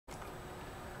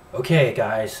Okay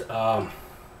guys,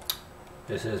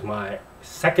 this is my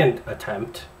second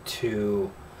attempt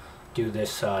to do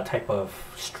this type of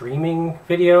streaming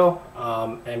video,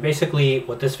 and basically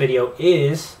what this video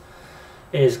is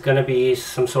going to be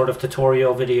some sort of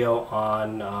tutorial video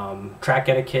on track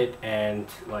etiquette and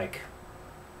like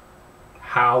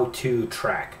how to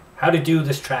do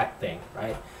this track thing,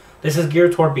 right? This is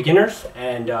geared toward beginners,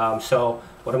 and so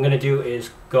what I'm going to do is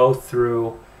go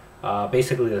through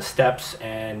basically the steps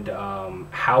and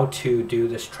how to do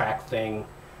this track thing,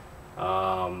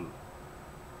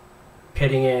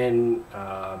 pitting in,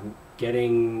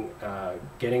 getting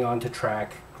onto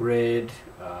track, grid,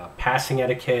 passing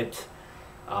etiquette,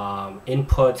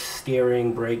 inputs,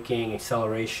 steering, braking,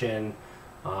 acceleration,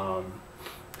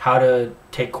 how to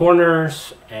take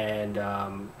corners, and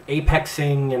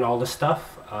apexing and all this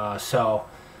stuff. So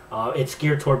it's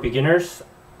geared toward beginners,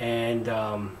 and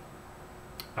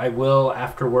I will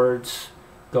afterwards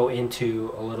go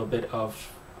into a little bit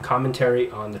of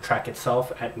commentary on the track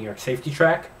itself at New York Safety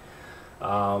Track,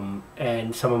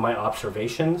 and some of my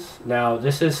observations. Now,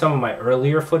 this is some of my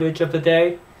earlier footage of the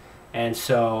day, and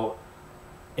so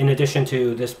in addition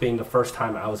to this being the first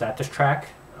time I was at this track,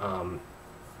 I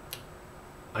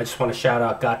just want to shout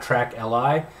out Got Track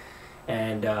LI,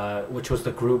 and which was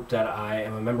the group that I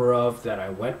am a member of that I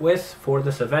went with for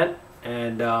this event,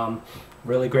 and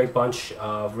really great bunch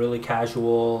of really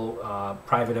casual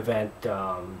private event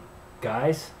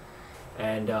guys,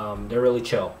 and they're really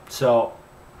chill. So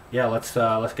yeah, let's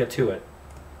get to it.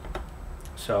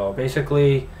 So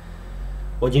basically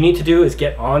what you need to do is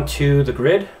get onto the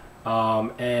grid,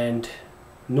 and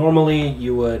normally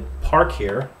you would park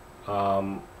here,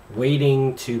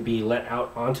 waiting to be let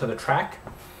out onto the track.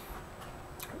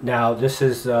 Now this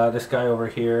is this guy over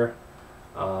here.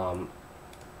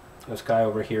 This guy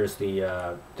over here is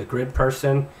the grid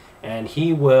person, and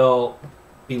he will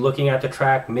be looking at the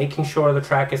track, making sure the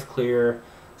track is clear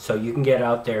so you can get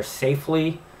out there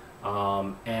safely.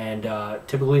 And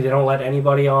typically they don't let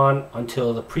anybody on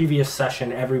until the previous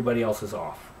session everybody else is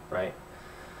off, right?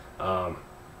 I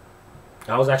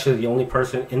was actually the only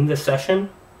person in this session,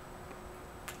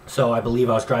 so I believe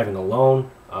I was driving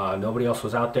alone. Nobody else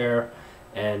was out there,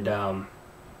 and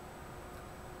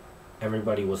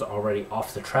everybody was already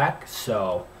off the track,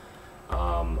 so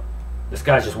this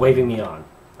guy's just waving me on,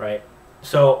 right?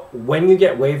 So when you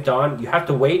get waved on, you have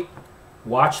to wait,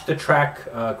 watch the track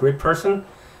grid person,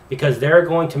 because they're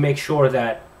going to make sure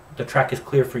that the track is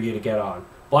clear for you to get on.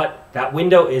 But that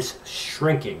window is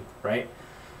shrinking, right?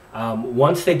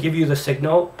 Once they give you the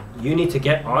signal, you need to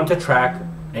get onto track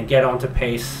and get onto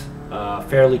pace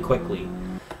fairly quickly.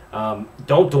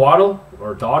 Don't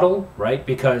dawdle, right?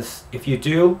 Because if you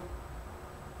do,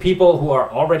 people who are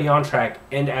already on track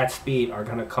and at speed are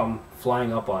going to come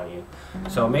flying up on you.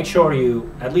 So make sure you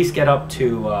at least get up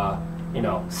to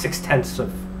 6/10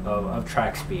 of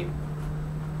track speed.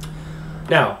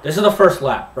 Now, this is the first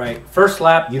lap, right? First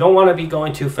lap, you don't want to be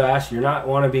going too fast. You're not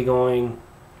want to be going,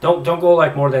 don't go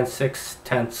like more than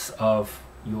 6/10 of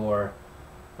your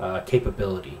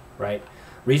capability, right?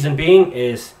 Reason being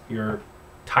is your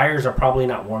tires are probably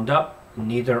not warmed up,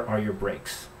 neither are your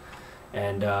brakes.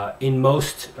 And in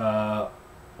most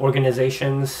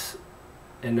organizations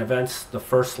and events, the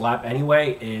first lap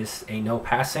anyway is a no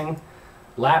passing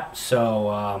lap,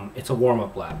 so it's a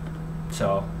warm-up lap.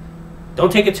 So don't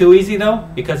take it too easy though,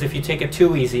 because if you take it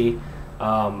too easy,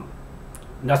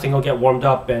 nothing will get warmed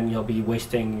up and you'll be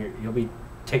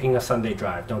taking a Sunday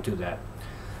drive. Don't do that.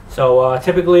 So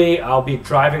typically I'll be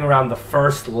driving around the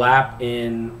first lap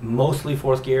in mostly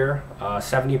fourth gear,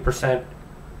 70%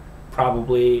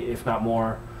 probably, if not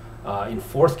more, in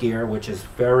fourth gear, which is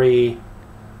very,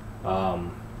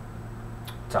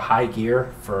 it's a high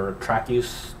gear for track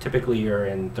use. Typically you're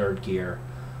in third gear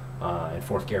and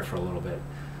fourth gear for a little bit.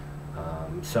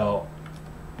 So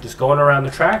just going around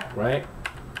the track, right?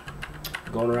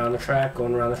 Going around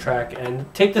the track, and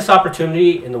take this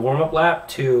opportunity in the warm-up lap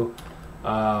to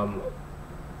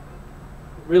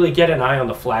really get an eye on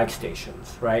the flag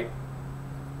stations, right?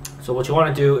 So what you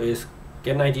want to do is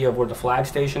get an idea of where the flag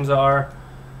stations are.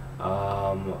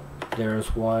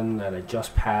 There's one that I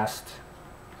just passed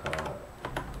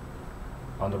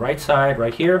on the right side,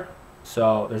 right here.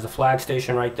 So there's a flag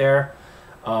station right there.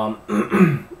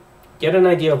 Get an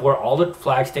idea of where all the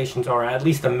flag stations are, at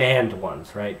least the manned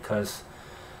ones, right? Because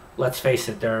let's face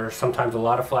it, there are sometimes a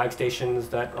lot of flag stations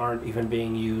that aren't even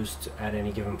being used at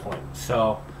any given point.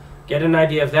 So get an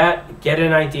idea of that. Get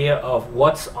an idea of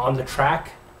what's on the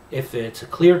track. If it's a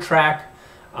clear track,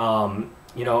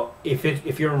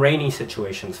 if you're in rainy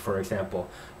situations, for example,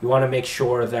 you want to make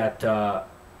sure that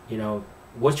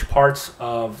which parts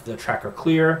of the track are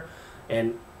clear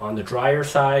and on the drier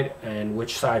side, and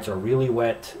which sides are really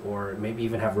wet or maybe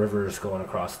even have rivers going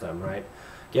across them, right?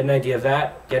 Get an idea of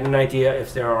that. Get an idea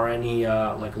if there are any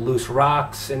like loose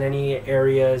rocks in any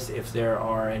areas, if there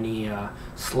are any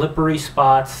slippery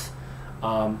spots.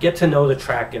 Get to know the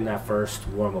track in that first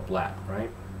warm-up lap, right?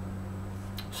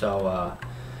 So,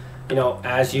 you know,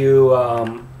 as you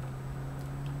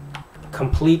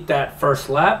complete that first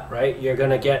lap, right, you're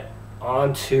going to get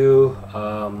onto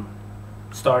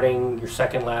starting your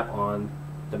second lap on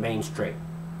the main straight,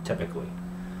 typically.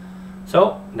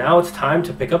 So now it's time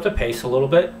to pick up the pace a little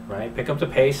bit, right? Pick up the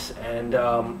pace, and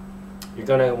you're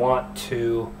going to want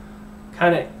to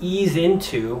kind of ease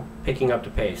into picking up the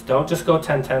pace. Don't just go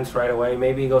 10/10ths right away.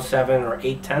 Maybe go 7 or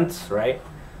 8/10ths, right?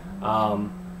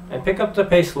 And pick up the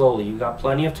pace slowly. You've got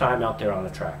plenty of time out there on the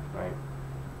track, right?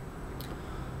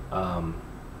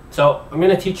 So I'm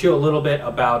going to teach you a little bit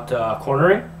about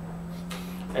cornering.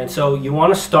 And so you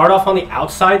want to start off on the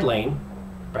outside lane,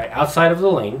 right? Outside of the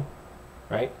lane,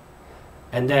 right?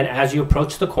 And then as you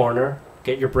approach the corner,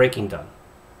 get your braking done.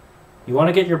 You want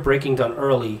to get your braking done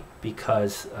early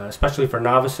because, especially for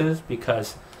novices,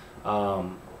 because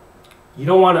you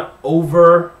don't want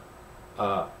to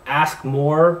ask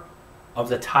more of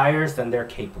the tires than they're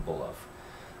capable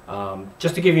of.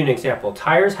 Just to give you an example,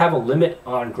 tires have a limit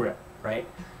on grip, right?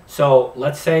 So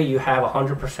let's say you have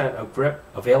 100% of grip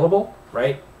available,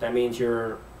 right? That means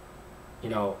your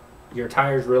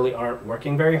tires really aren't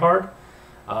working very hard.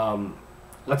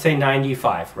 Let's say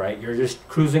 95, right? You're just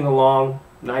cruising along,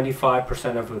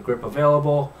 95% of the grip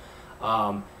available.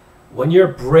 When you're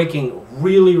braking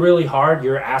really, really hard,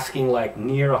 you're asking like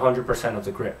near 100% of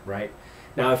the grip, right?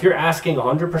 Now, if you're asking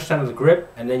 100% of the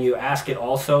grip and then you ask it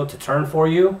also to turn for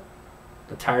you,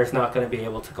 the tire's not going to be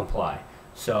able to comply.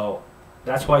 So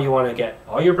that's why you want to get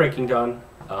all your braking done,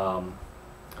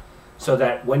 so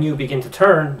that when you begin to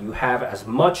turn, you have as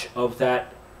much of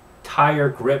that tire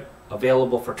grip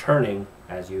available for turning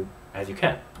as you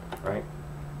can, right?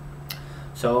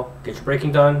 So get your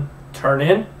braking done, turn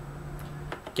in,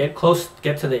 get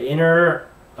to the inner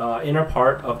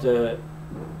part of the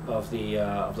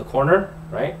corner,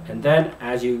 right? And then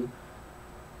as you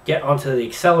get onto the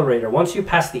accelerator, once you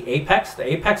pass the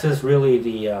apex is really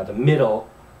the middle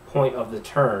point of the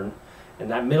turn, and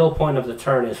that middle point of the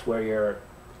turn is where you're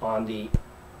on the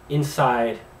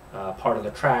inside part of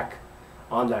the track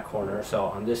on that corner.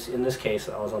 So in this case,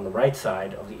 I was on the right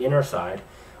side of the inner side.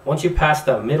 Once you pass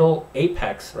the middle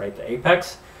apex, right, the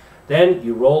apex, then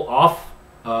you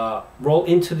roll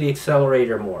into the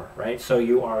accelerator more, right? So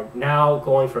you are now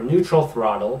going from neutral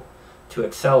throttle to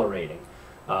accelerating,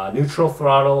 neutral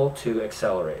throttle to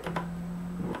accelerating,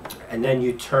 and then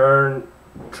you turn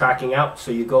tracking out, so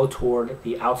you go toward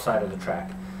the outside of the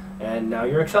track, and now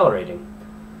you're accelerating.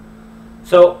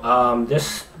 So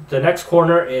the next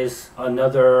corner is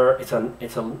another.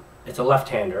 It's a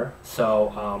left-hander.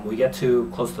 So we get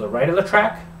to close to the right of the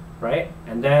track, right,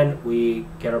 and then we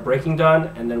get our braking done,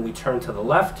 and then we turn to the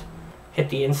left, hit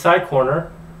the inside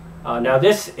corner. Now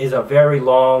this is a very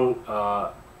long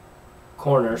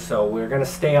corner, so we're going to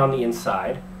stay on the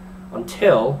inside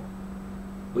until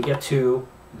we get to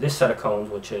this set of cones,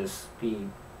 which is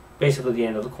basically the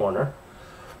end of the corner,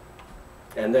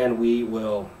 and then we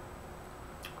will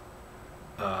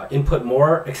input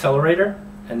more accelerator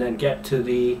and then get to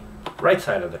the right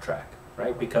side of the track,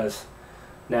 right? Because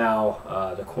now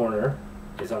the corner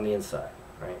is on the inside,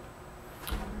 right?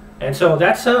 And so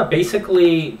that's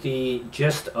basically the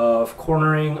gist of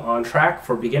cornering on track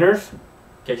for beginners.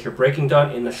 Get your braking done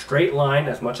in a straight line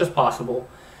as much as possible,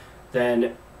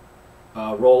 then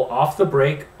roll off the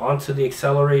brake onto the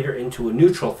accelerator into a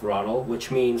neutral throttle, which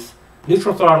means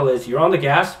neutral throttle is you're on the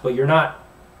gas, but you're not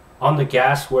on the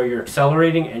gas where you're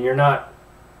accelerating, and you're not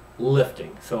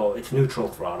lifting. So it's neutral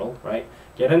throttle, right?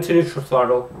 Get into neutral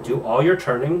throttle, do all your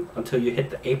turning until you hit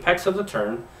the apex of the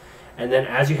turn, and then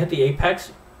as you hit the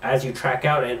apex, as you track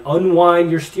out and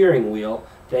unwind your steering wheel,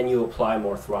 then you apply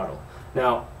more throttle.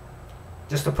 Now,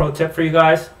 just a pro tip for you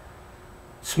guys,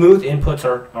 smooth inputs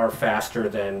are faster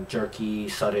than jerky,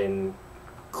 sudden,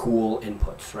 cool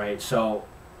inputs, right? So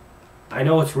I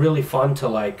know it's really fun to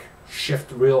like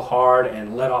shift real hard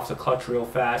and let off the clutch real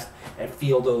fast and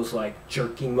feel those like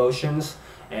jerking motions,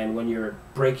 and when you're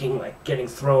braking, like getting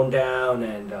thrown down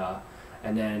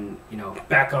and then, you know,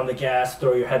 back on the gas,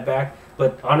 throw your head back.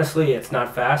 But honestly, it's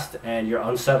not fast, and you're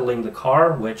unsettling the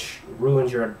car, which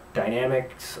ruins your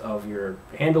dynamics of your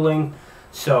handling.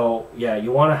 So yeah,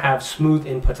 you want to have smooth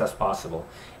inputs as possible.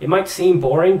 It might seem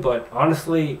boring, but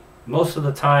honestly, most of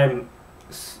the time,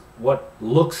 what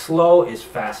looks slow is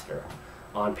faster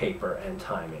on paper and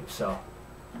timing. So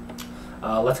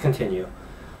Let's continue.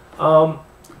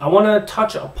 I want to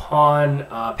touch upon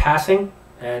passing,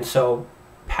 and so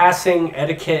passing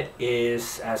etiquette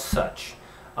is as such.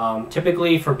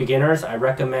 Typically for beginners, I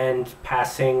recommend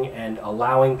passing and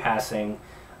allowing passing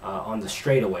on the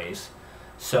straightaways.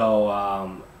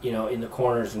 So, you know, in the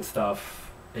corners and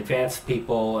stuff, advanced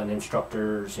people and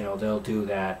instructors, you know, they'll do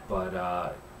that,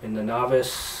 but in the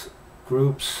novice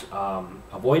groups,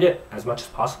 avoid it as much as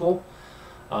possible.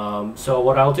 So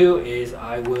what I'll do is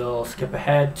I will skip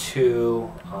ahead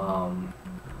to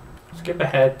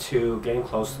getting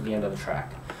close to the end of the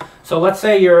track. So let's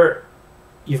say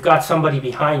you've got somebody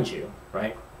behind you,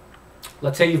 right?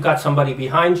 Let's say you've got somebody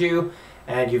behind you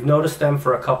and you've noticed them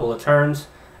for a couple of turns.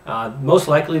 Most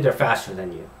likely they're faster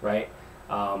than you, right?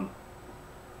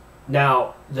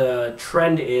 Now the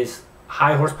trend is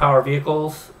high horsepower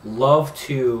vehicles love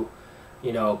to,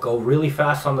 you know, go really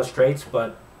fast on the straights,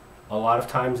 but a lot of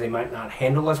times they might not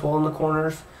handle as well in the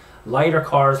corners. Lighter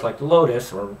cars like the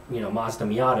Lotus or, you know, Mazda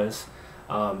Miatas,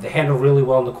 they handle really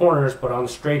well in the corners, but on the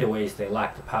straightaways they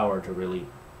lack the power to really,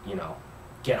 you know,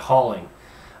 get hauling.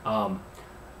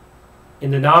 In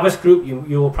the novice group,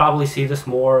 you will probably see this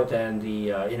more than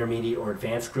the intermediate or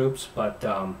advanced groups, but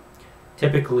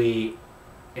typically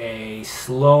a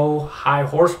slow, high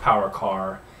horsepower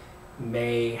car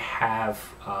may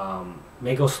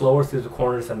go slower through the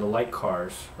corners than the light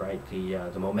cars, right?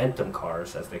 The momentum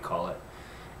cars, as they call it,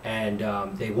 and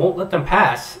they won't let them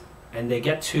pass, and they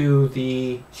get to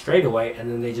the straightaway,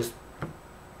 and then they just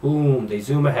boom, they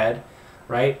zoom ahead,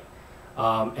 right?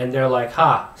 And they're like,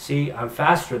 ha, see, I'm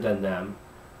faster than them.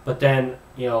 But then,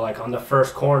 you know, like on the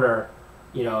first corner,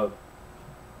 you know,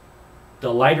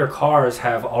 the lighter cars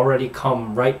have already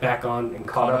come right back on and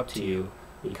caught up to you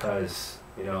because,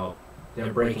 you know,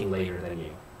 they're braking later than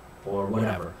you or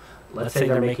whatever. Let's say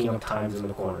they're making up times in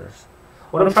the corners.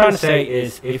 What I'm trying to say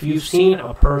is if you've seen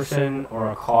a person or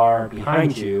a car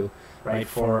behind you, right,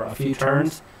 for a few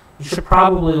turns, you should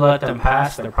probably let them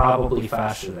pass. They're probably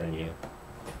faster than you.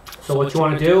 So what you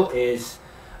want to do is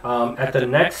at the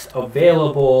next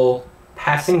available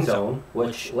passing zone,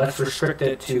 which let's restrict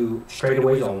it to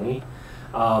straightaways only,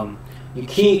 you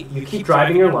keep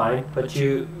driving your line, but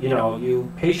you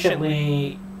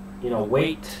patiently, you know,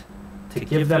 wait to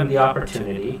give them the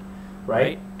opportunity,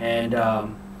 right? And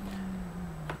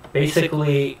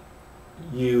basically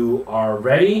you are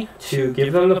ready to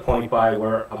give them the point by.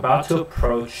 We're about to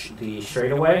approach the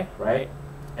straightaway, right?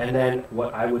 And then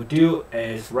what I would do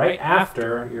is right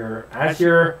after as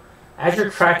you're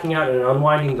tracking out and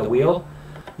unwinding the wheel,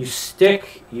 you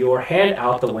stick your hand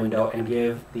out the window and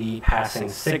give the passing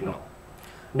signal.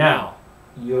 Now,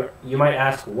 you might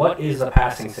ask, what is a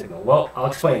passing signal? Well, I'll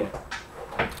explain it.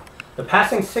 The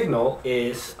passing signal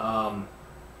is,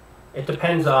 it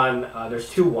depends on, there's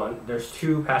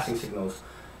two passing signals.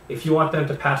 If you want them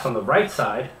to pass on the right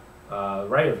side,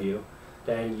 right of you,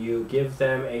 then you give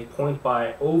them a point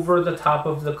by over the top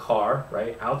of the car,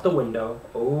 right, out the window,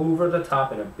 over the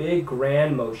top in a big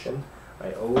grand motion,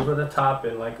 right, over the top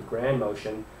in like a grand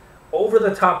motion, over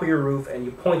the top of your roof, and you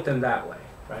point them that way,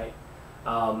 right?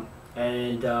 So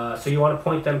you want to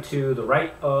point them to the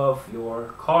right of your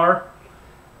car,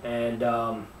 and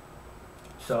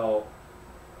so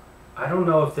I don't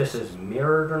know if this is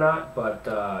mirrored or not, but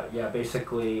yeah,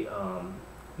 basically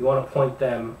you want to point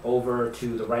them over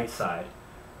to the right side.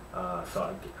 So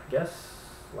I guess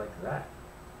like that.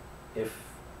 If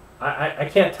I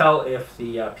can't tell if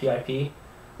the PIP,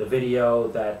 the video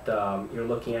that you're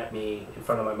looking at me in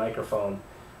front of my microphone,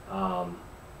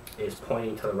 is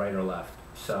pointing to the right or left.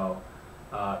 So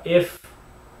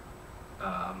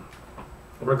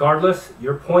regardless,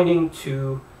 you're pointing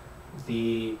to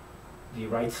the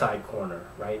right side corner,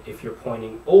 right? If you're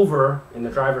pointing over in the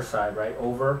driver's side, right,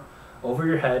 over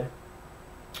your head,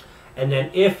 and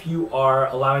then if you are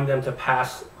allowing them to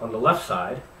pass on the left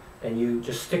side, then you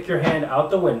just stick your hand out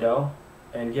the window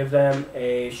and give them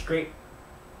a straight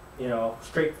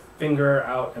finger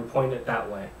out and point it that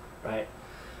way, right?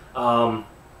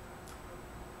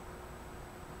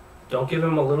 Don't give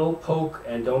them a little poke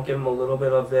and don't give them a little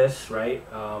bit of this, right?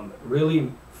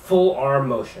 Really full arm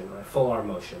motion, right? Full arm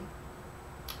motion.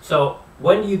 So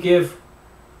when you give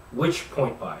which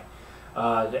point by?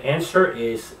 The answer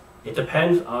is it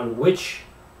depends on which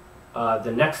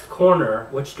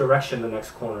direction the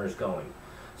next corner is going.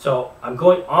 So I'm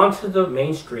going onto the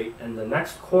main street and the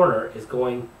next corner is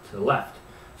going to the left.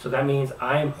 So that means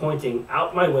I am pointing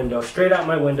out my window, straight out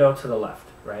my window to the left,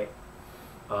 right?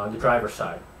 The driver's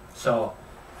side. So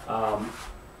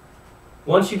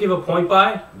once you give a point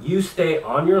by, you stay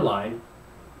on your line,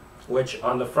 which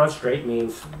on the front straight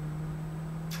means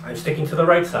I'm sticking to the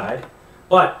right side.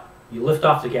 But you lift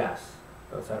off the gas.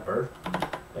 Oh, is that a bird?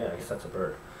 Yeah, I guess that's a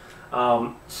bird.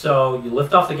 So you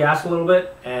lift off the gas a little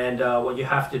bit, and what you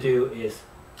have to do is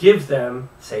give them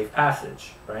safe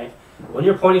passage, right? When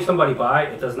you're pointing somebody by,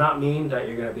 it does not mean that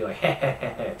you're going to be like, hey, hey,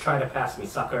 hey, hey, try to pass me,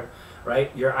 sucker, right?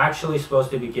 You're actually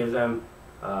supposed to give them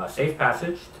safe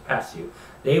passage to pass you.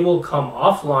 They will come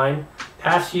offline,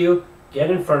 pass you,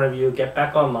 get in front of you, get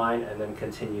back online, and then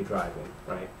continue driving,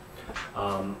 right?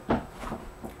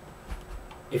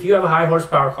 If you have a high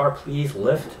horsepower car, please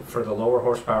lift for the lower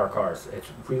horsepower cars. It's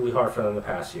really hard for them to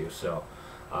pass you. So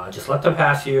just let them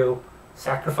pass you,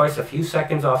 sacrifice a few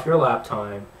seconds off your lap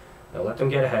time, and let them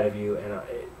get ahead of you. And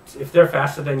if they're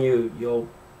faster than you,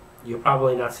 you'll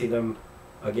probably not see them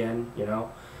again, you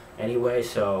know, anyway.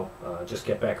 So just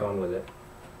get back on with it.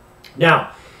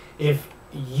 Now, if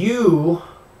you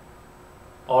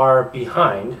are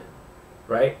behind,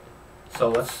 right? So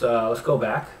let's go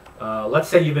back. Let's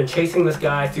say you've been chasing this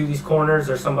guy through these corners.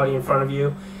 There's somebody in front of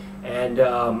you, and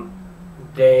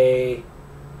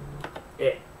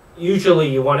usually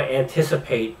you want to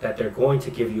anticipate that they're going to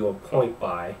give you a point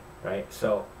by, right?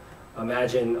 So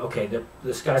imagine, okay,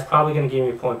 this guy's probably going to give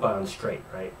me a point by on the straight,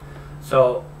 right?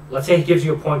 So let's say he gives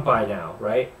you a point by now,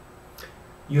 right?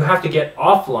 You have to get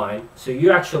offline, so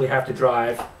you actually have to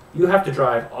drive. You have to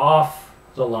drive off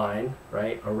the line,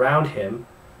 right, around him,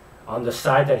 on the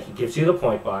side that he gives you the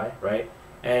point by, right?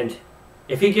 And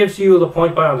if he gives you the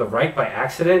point by on the right by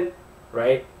accident,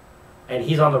 right, and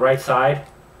he's on the right side,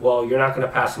 well, you're not going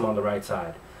to pass him on the right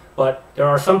side. But there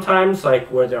are some times, like,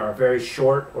 where there are very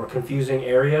short or confusing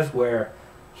areas where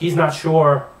he's not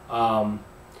sure,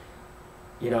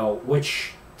 you know,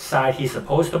 which side he's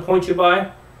supposed to point you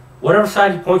by. Whatever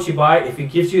side he points you by, if he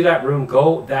gives you that room,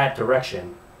 go that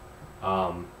direction.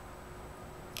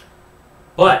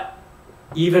 But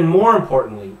even more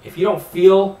importantly, if you don't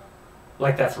feel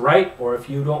like that's right, or if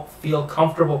you don't feel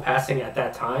comfortable passing at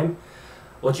that time,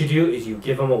 what you do is you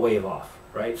give them a wave off,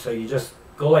 right? So you just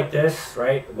go like this,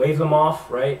 right? Wave them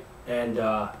off, right? And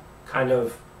kind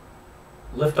of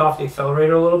lift off the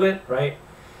accelerator a little bit, right?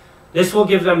 This will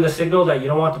give them the signal that you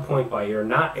don't want the point by. You're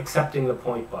not accepting the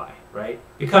point by, right?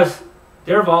 Because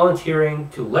they're volunteering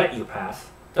to let you pass.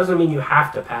 Doesn't mean you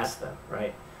have to pass them,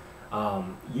 right?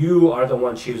 You are the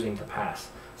one choosing to pass.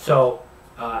 So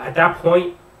at that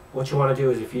point, what you want to do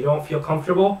is, if you don't feel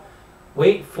comfortable,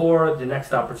 wait for the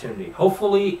next opportunity.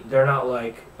 Hopefully they're not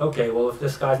like, okay, well, if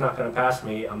this guy's not going to pass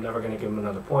me, I'm never going to give him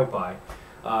another point by.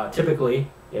 Typically,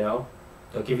 you know,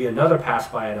 they'll give you another pass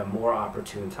by at a more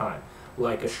opportune time,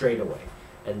 like a straightaway,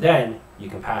 and then you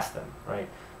can pass them, right?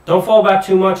 Don't fall back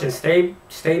too much and stay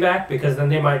back, because then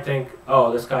they might think,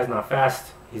 oh, this guy's not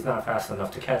fast. He's not fast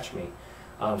enough to catch me.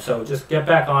 So just get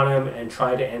back on him and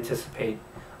try to anticipate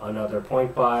another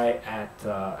point by at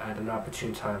an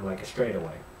opportune time, like a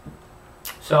straightaway.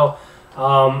 So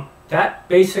that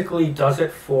basically does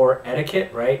it for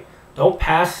etiquette, right? Don't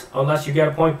pass unless you get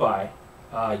a point by.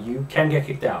 You can get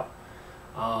kicked out.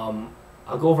 I'll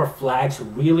go over flags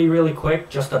really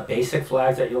quick, just the basic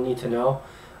flags that you'll need to know.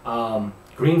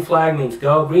 Green flag means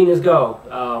go. Green is go.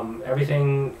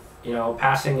 Everything, you know,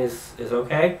 passing is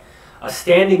okay. A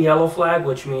standing yellow flag,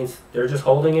 which means they're just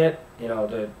holding it, you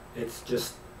know, it's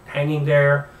just hanging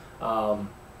there.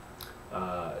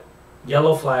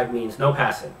 Yellow flag means no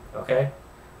passing, okay?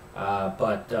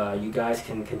 But you guys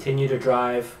can continue to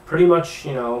drive pretty much,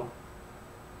 you know,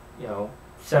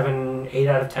 7, 8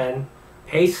 out of 10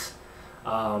 pace,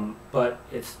 but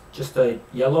it's just a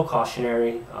yellow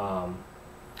cautionary.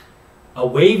 A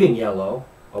waving yellow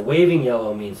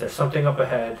means there's something up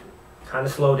ahead, kind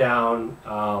of slow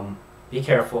down. Be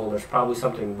careful. There's probably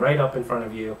something right up in front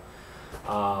of you.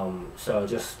 So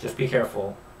just be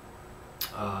careful.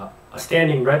 A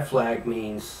standing red flag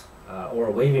means, or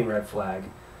a waving red flag,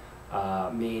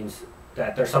 means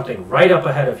that there's something right up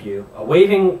ahead of you. A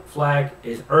waving flag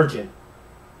is urgent.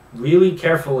 Really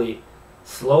carefully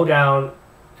slow down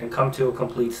and come to a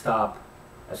complete stop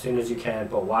as soon as you can,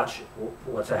 but watch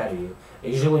what's ahead of you.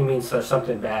 It usually means there's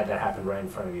something bad that happened right in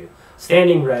front of you.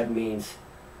 Standing red means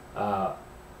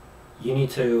you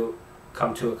need to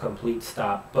come to a complete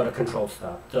stop, but a controlled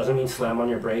stop. Doesn't mean slam on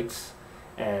your brakes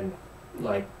and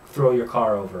like throw your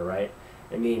car over, right?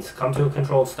 It means come to a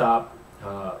controlled stop,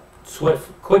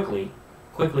 quickly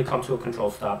come to a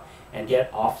controlled stop and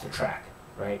get off the track,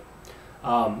 right?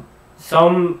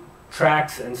 Some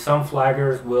tracks and some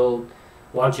flaggers will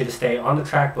want you to stay on the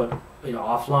track, but you know,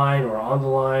 offline or on the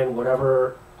line,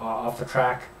 whatever, off the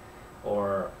track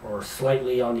or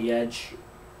slightly on the edge.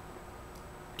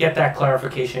 Get that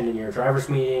clarification in your driver's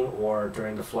meeting or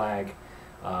during the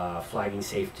flagging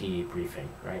safety briefing,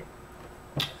 right?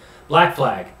 Black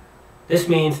flag. This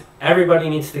means everybody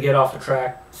needs to get off the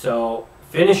track. So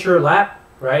finish your lap,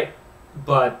 right?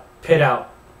 But pit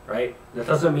out, right? That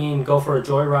doesn't mean go for a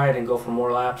joyride and go for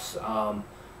more laps.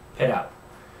 Pit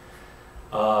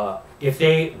out. If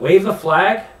they wave the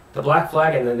flag, the black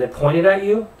flag, and then they point it at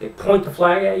you, they point the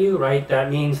flag at you, right? That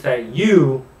means that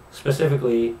you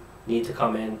specifically need to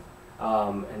come in,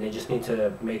 and they just need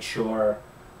to make sure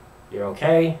you're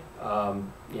okay.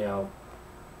 You know,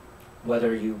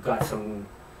 whether you got some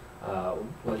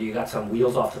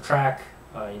wheels off the track,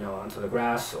 you know, onto the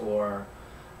grass, or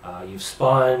you've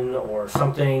spun or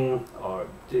something, or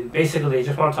basically they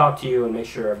just want to talk to you and make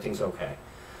sure everything's okay.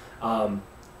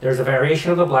 There's a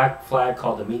variation of the black flag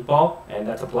called the meatball, and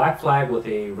that's a black flag with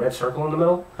a red circle in the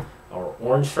middle, or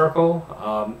orange circle.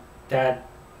 That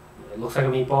it looks like a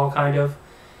meatball, kind of.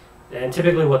 And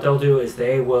typically what they'll do is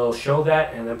they will show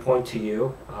that and then point to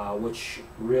you, which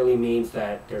really means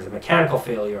that there's a mechanical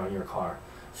failure on your car.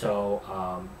 So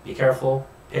be careful,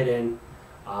 pit in,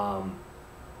 and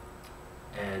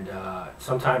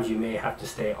sometimes you may have to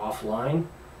stay offline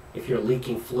if you're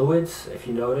leaking fluids, if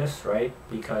you notice, right?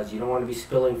 Because you don't want to be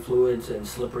spilling fluids and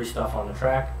slippery stuff on the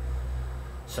track.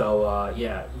 So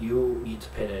yeah, you need to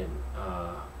pit in,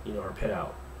 you know, or pit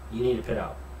out. You need to pit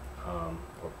out, or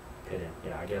pit in.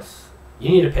 Yeah, I guess you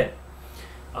need to pit.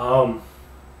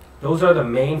 Those are the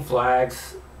main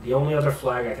flags. The only other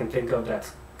flag I can think of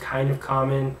that's kind of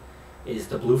common is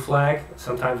the blue flag,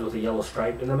 sometimes with a yellow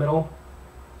stripe in the middle.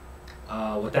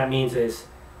 What that means is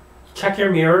check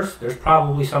your mirrors. There's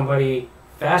probably somebody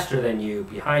faster than you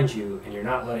behind you and you're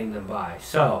not letting them by.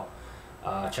 So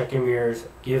check your mirrors,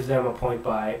 give them a point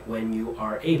by when you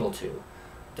are able to.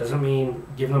 Doesn't mean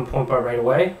give them a point by right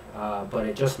away, but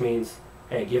it just means,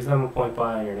 hey, give them a point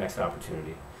by on your next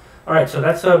opportunity. Alright, so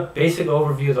that's a basic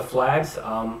overview of the flags.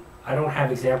 I don't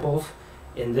have examples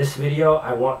in this video.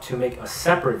 I want to make a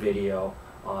separate video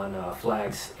on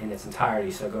flags in its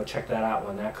entirety, so go check that out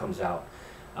when that comes out.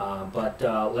 But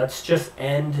let's just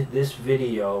end this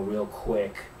video real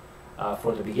quick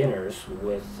for the beginners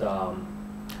with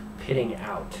pitting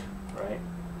out, right?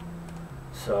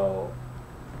 So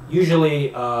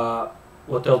usually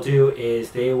what they'll do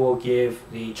is they will give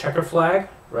the checker flag,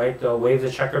 right? They'll wave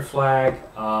the checkered flag,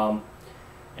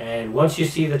 and once you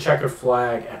see the checkered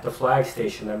flag at the flag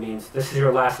station, that means this is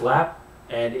your last lap.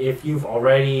 And if you're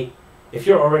already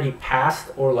past,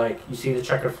 or like you see the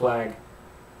checkered flag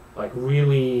like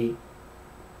really,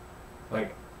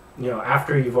 like, you know,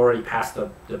 after you've already passed the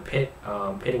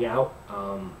pitting out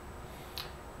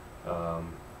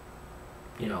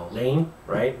you know, lane,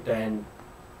 right? Then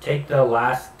take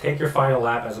your final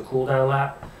lap as a cool down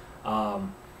lap.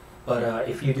 But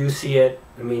if you do see it,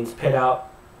 it means pit out.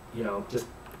 You know, just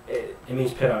it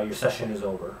means pit out. Your session is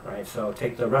over, right? So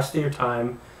take the rest of your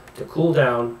time to cool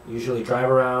down. Usually drive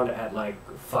around at like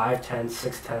 5/10,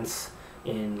 6/10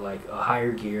 in like a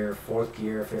higher gear, 4th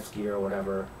gear, 5th gear, or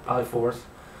whatever, probably 4th.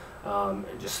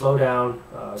 And just slow down.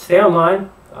 Stay on line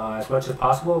as much as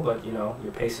possible, but you know,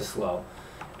 your pace is slow.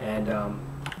 And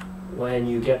when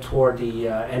you get toward the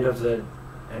end of the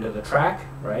track,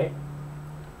 right?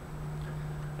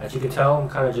 As you can tell, I'm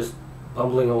kind of just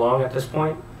bumbling along at this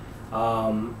point.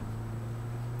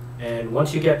 And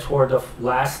once you get toward the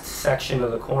last section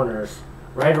of the corners,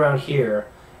 right around here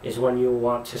is when you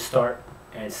want to start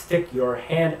and stick your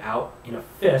hand out in a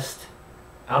fist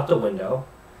out the window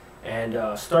and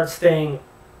start staying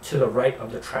to the right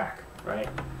of the track, right?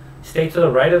 Stay to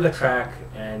the right of the track,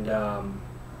 and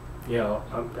you know,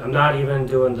 I'm not even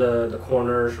doing the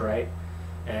corners, right?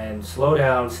 And slow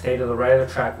down, stay to the right of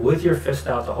the track with your fist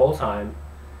out the whole time.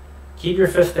 Keep your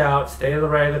fist out, stay to the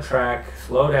right of the track,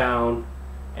 slow down,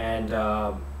 and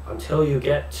until you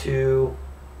get to,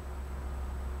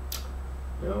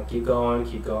 you know, keep going,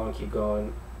 keep going, keep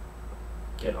going.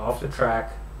 Get off the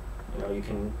track. You know, you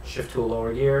can shift to a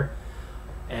lower gear,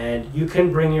 and you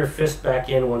can bring your fist back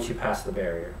in once you pass the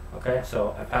barrier. Okay,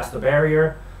 so I passed the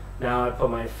barrier. Now I put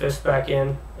my fist back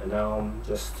in, and now I'm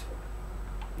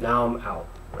out,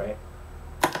 right?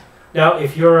 Now,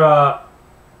 if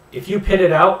you pit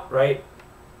it out, right,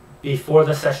 before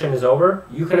the session is over,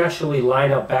 you can actually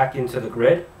line up back into the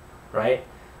grid, right?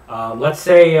 Let's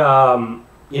say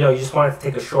you know, you just wanted to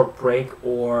take a short break,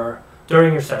 or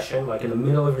during your session, like in the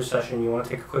middle of your session, you want to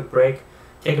take a quick break,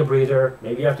 take a breather.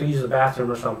 Maybe you have to use the bathroom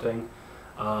or something.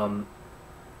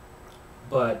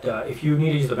 But if you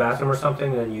need to use the bathroom or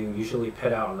something, then you usually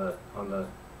pit out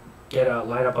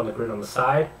line up on the grid on the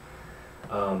side.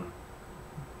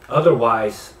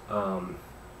 Otherwise,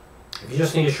 if you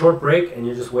just need a short break and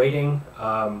you're just waiting,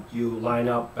 you line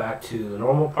up back to the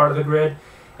normal part of the grid.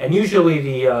 And usually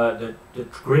the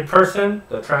grid person,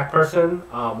 the track person,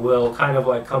 will kind of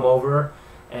like come over,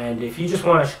 and if you just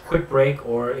want a quick break,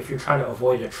 or if you're trying to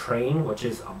avoid a train, which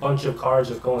is a bunch of cars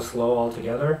just going slow all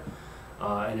together,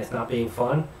 and it's not being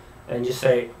fun, and just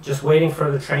say, just waiting for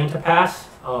the train to pass,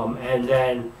 and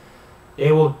then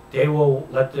they will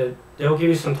give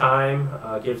you some time,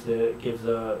 give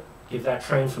that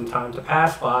train some time to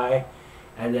pass by,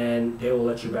 and then they will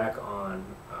let you back on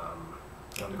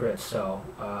the grid. So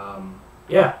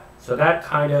yeah, so that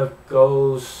kind of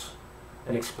goes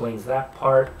and explains that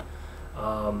part.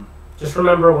 Just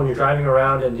remember, when you're driving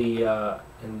around in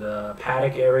the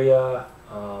paddock area,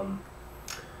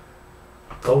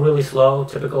 go really slow.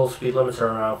 Typical speed limits are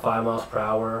around 5 miles per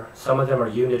hour. Some of them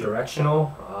are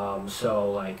unidirectional.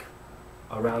 So like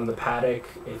around the paddock,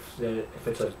 if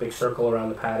it's a big circle around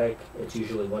the paddock, it's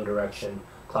usually one direction,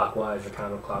 clockwise or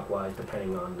counterclockwise,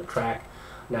 depending on the track.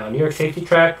 Now, New York safety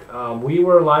track, we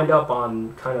were lined up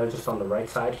on kind of just on the right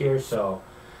side here, so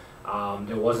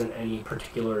there wasn't any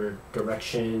particular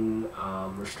direction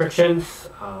restrictions,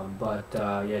 but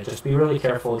yeah, just be really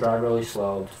careful, drive really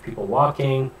slow. Just people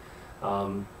walking,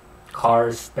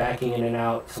 cars backing in and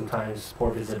out, sometimes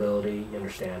poor visibility, you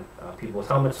understand. People with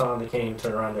helmets on, they can't even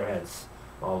turn around their heads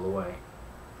all the way.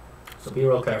 So be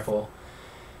real careful.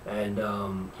 And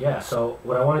yeah, so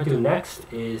what I want to do next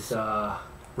is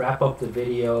wrap up the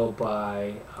video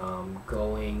by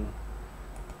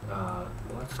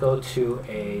let's go to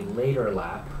a later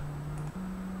lap,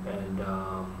 and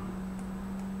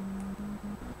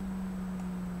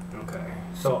okay,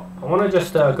 so I want to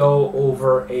just go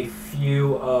over a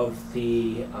few of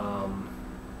the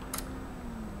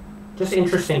just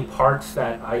interesting parts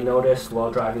that I noticed while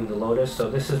driving the Lotus. So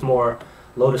this is more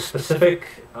Lotus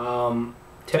specific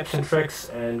tips and tricks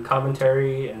and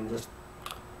commentary and just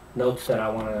notes that I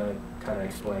want to kind of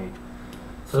explain.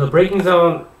 So the braking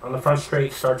zone on the front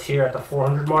straight starts here at the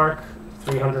 400 mark,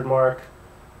 300 mark.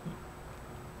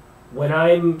 When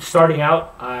I'm starting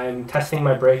out, I'm testing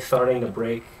my brakes, starting to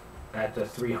brake at the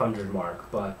 300 mark.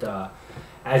 But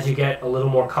as you get a little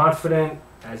more confident,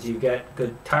 as you get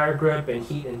good tire grip and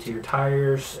heat into your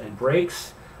tires and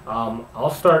brakes, I'll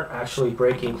start actually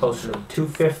braking closer to the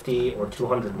 250 or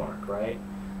 200 mark, right?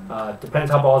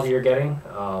 Depends how ballsy you're getting.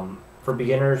 For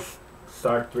beginners,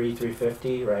 start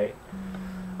 350, right?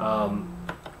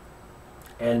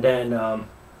 And then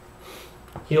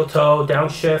heel toe,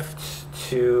 downshift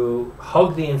to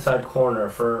hug the inside corner.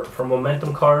 For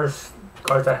momentum cars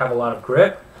that have a lot of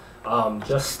grip,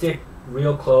 just stick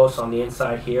real close on the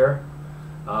inside here.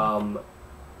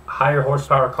 Higher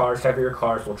horsepower cars, heavier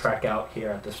cars will track out here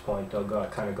at this point. They'll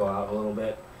kind of go out a little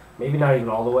bit, maybe not even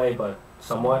all the way, but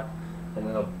somewhat, and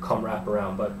then they'll come wrap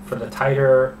around. But for the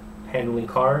tighter handling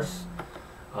cars,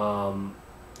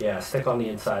 yeah, stick on the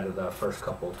inside of the first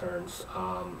couple turns.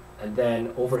 And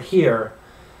then over here,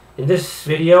 in this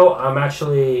video, I'm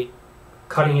actually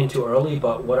cutting in too early,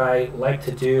 but what I like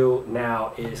to do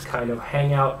now is kind of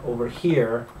hang out over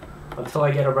here until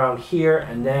I get around here,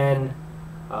 and then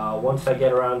once I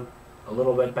get around a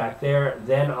little bit back there,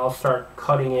 then I'll start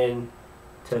cutting in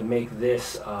to make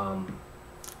this a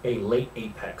late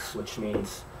apex, which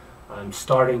means I'm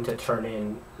starting to turn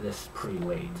in this pretty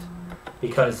late.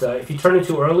 Because if you turn it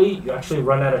too early, you actually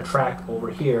run out of track over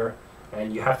here,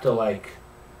 and you have to like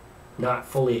not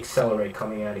fully accelerate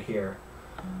coming out of here.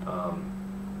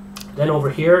 Then over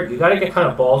here, you got to get kind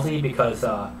of ballsy because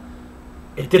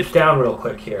it dips down real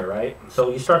quick here, right? So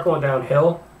you start going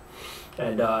downhill,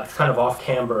 and it's kind of off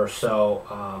camber, so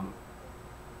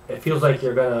it feels like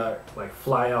you're gonna like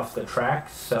fly off the track.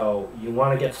 So you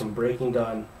want to get some braking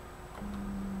done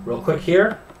real quick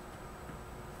here,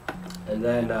 and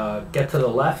then get to the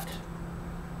left,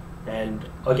 and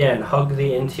again hug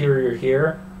the interior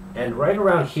here, and right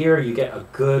around here you get a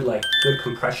good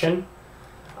compression,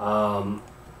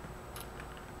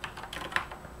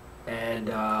 and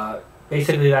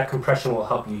basically that compression will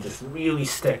help you just really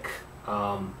stick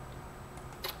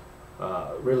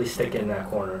in that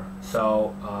corner.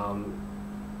 So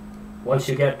once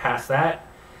you get past that,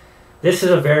 this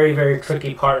is a very, very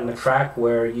tricky part in the track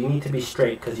where you need to be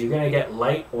straight, because you're going to get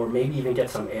light or maybe even get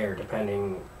some air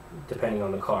depending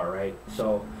on the car, right?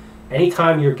 So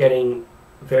anytime you're getting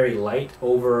very light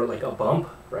over like a bump,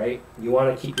 right, you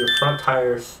want to keep your front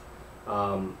tires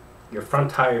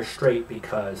straight,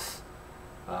 because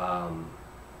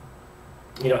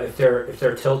you know, if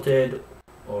they're tilted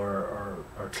or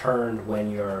turned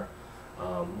when you're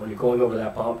going over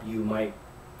that bump, you might,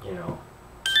 you know,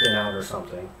 spin out or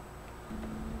something.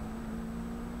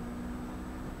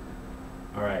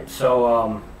 Alright,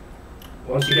 so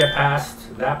once you get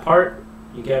past that part,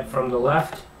 you get from the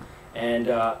left, And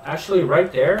actually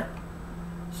right there,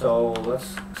 so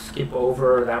let's skip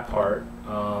over that part.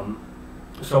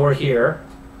 So we're here.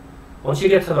 Once you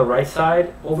get to the right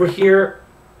side, over here,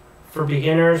 for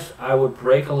beginners, I would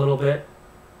brake a little bit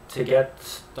to get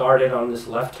started on this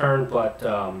left turn, but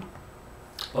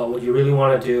what you really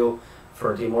want to do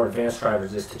for the more advanced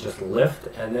drivers is to just lift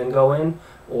and then go in,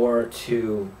 or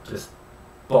to just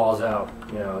balls out,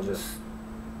 you know, just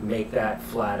make that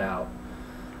flat out.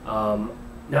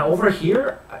 Now over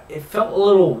here, it felt a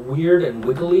little weird and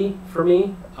wiggly for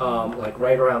me, like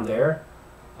right around there.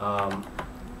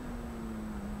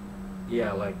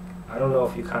 Yeah, like, I don't know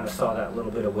if you kind of saw that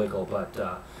little bit of wiggle,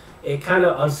 but it kind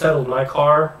of unsettled my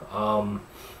car.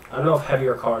 I don't know if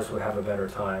heavier cars would have a better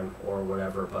time or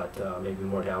whatever, but maybe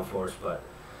more downforce, but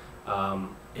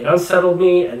it unsettled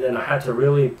me, and then I had to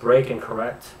really brake and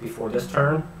correct before this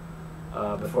turn,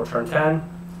 before turn 10,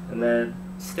 and then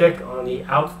stick on the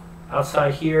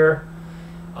outside here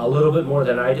a little bit more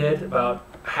than I did, about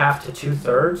half to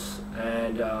 2/3,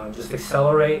 and just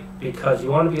accelerate, because you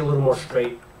want to be a little more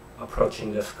straight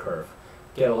approaching this curve.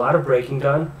 Get a lot of braking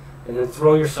done, and then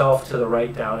throw yourself to the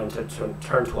right down into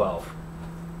turn 12.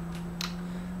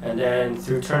 And then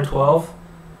through turn 12,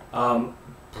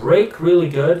 brake really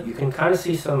good. You can kind of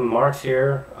see some marks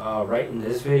here right in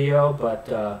this video, but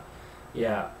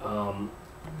yeah,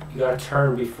 you got to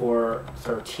turn before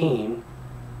 13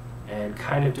 and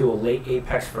kind of do a late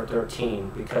apex for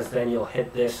 13, because then you'll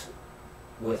hit this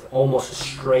with almost a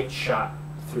straight shot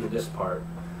through this part.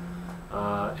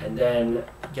 And then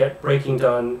get braking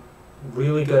done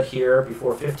really good here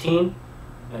before 15,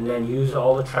 and then use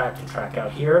all the track to track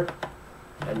out here.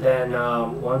 And then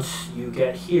once you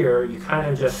get here, you kind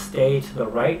of just stay to the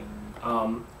right,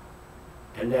 and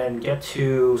then get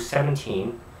to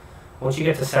 17. Once you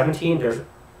get to 17, there's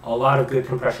a lot of good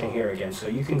compression here again, so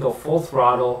you can go full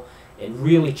throttle and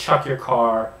really chuck your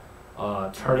car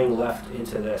turning left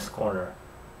into this corner.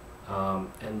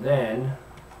 And then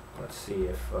let's see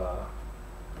if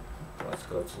let's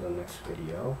go to the next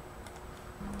video.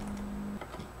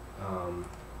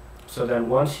 So then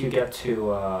once you get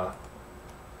to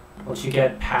once you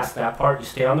get past that part, you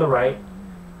stay on the right,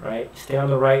 You stay on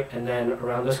the right, and then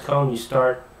around this cone you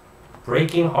start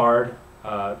braking hard.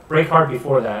 Brake hard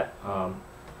before that.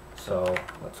 So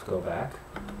let's go back.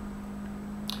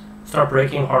 Start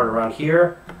braking hard around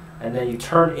here, and then you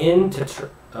turn into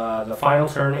the final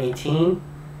turn 18,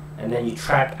 and then you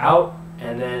track out,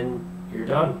 and then you're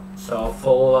done. So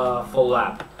full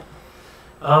lap.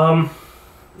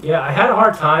 Yeah, I had a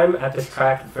hard time at this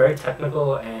track. Very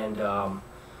technical, and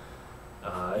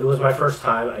it was my first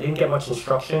time. I didn't get much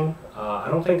instruction. I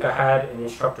don't think I had an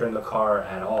instructor in the car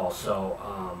at all, so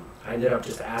I ended up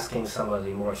just asking some of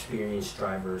the more experienced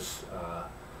drivers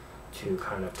to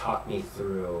kind of talk me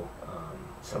through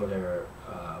some of their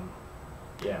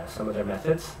some of their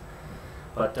methods.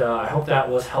 But I hope that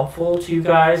was helpful to you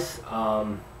guys.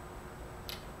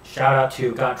 Shout out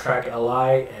to Got Track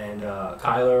LI and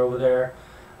Kyler over there.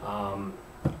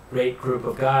 Great group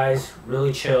of guys,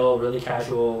 really chill, really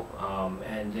casual,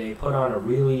 and they put on a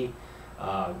really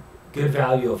good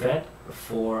value event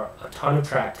for a ton of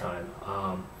track time.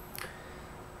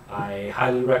 I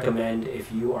highly recommend,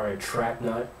 if you are a track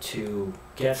nut, to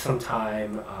get some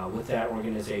time with that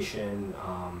organization.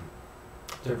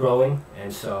 They're growing,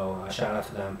 and so shout out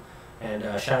to them. And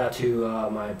shout out to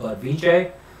my bud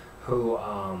Vijay, who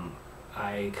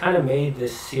I kind of made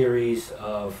this series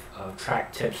of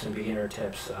track tips and beginner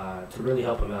tips to really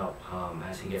help him out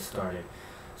as he gets started.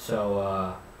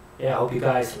 So yeah, I hope you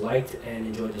guys liked and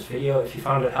enjoyed this video. If you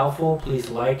found it helpful, please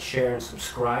like, share, and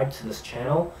subscribe to this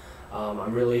channel.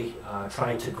 I'm really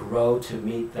trying to grow to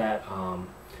meet that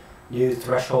new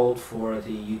threshold for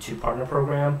the YouTube Partner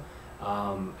Program.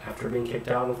 After being kicked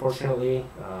out, unfortunately,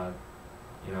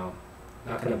 you know,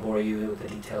 not going to bore you with the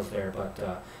details there,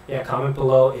 but yeah, comment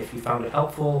below if you found it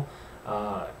helpful,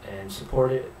 and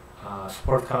support it.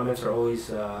 Support comments are always,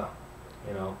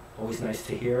 you know, always nice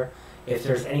to hear. If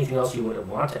there's anything else you would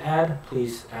want to add,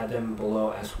 please add them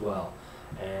below as well.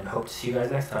 And hope to see you guys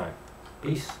next time.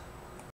 Peace.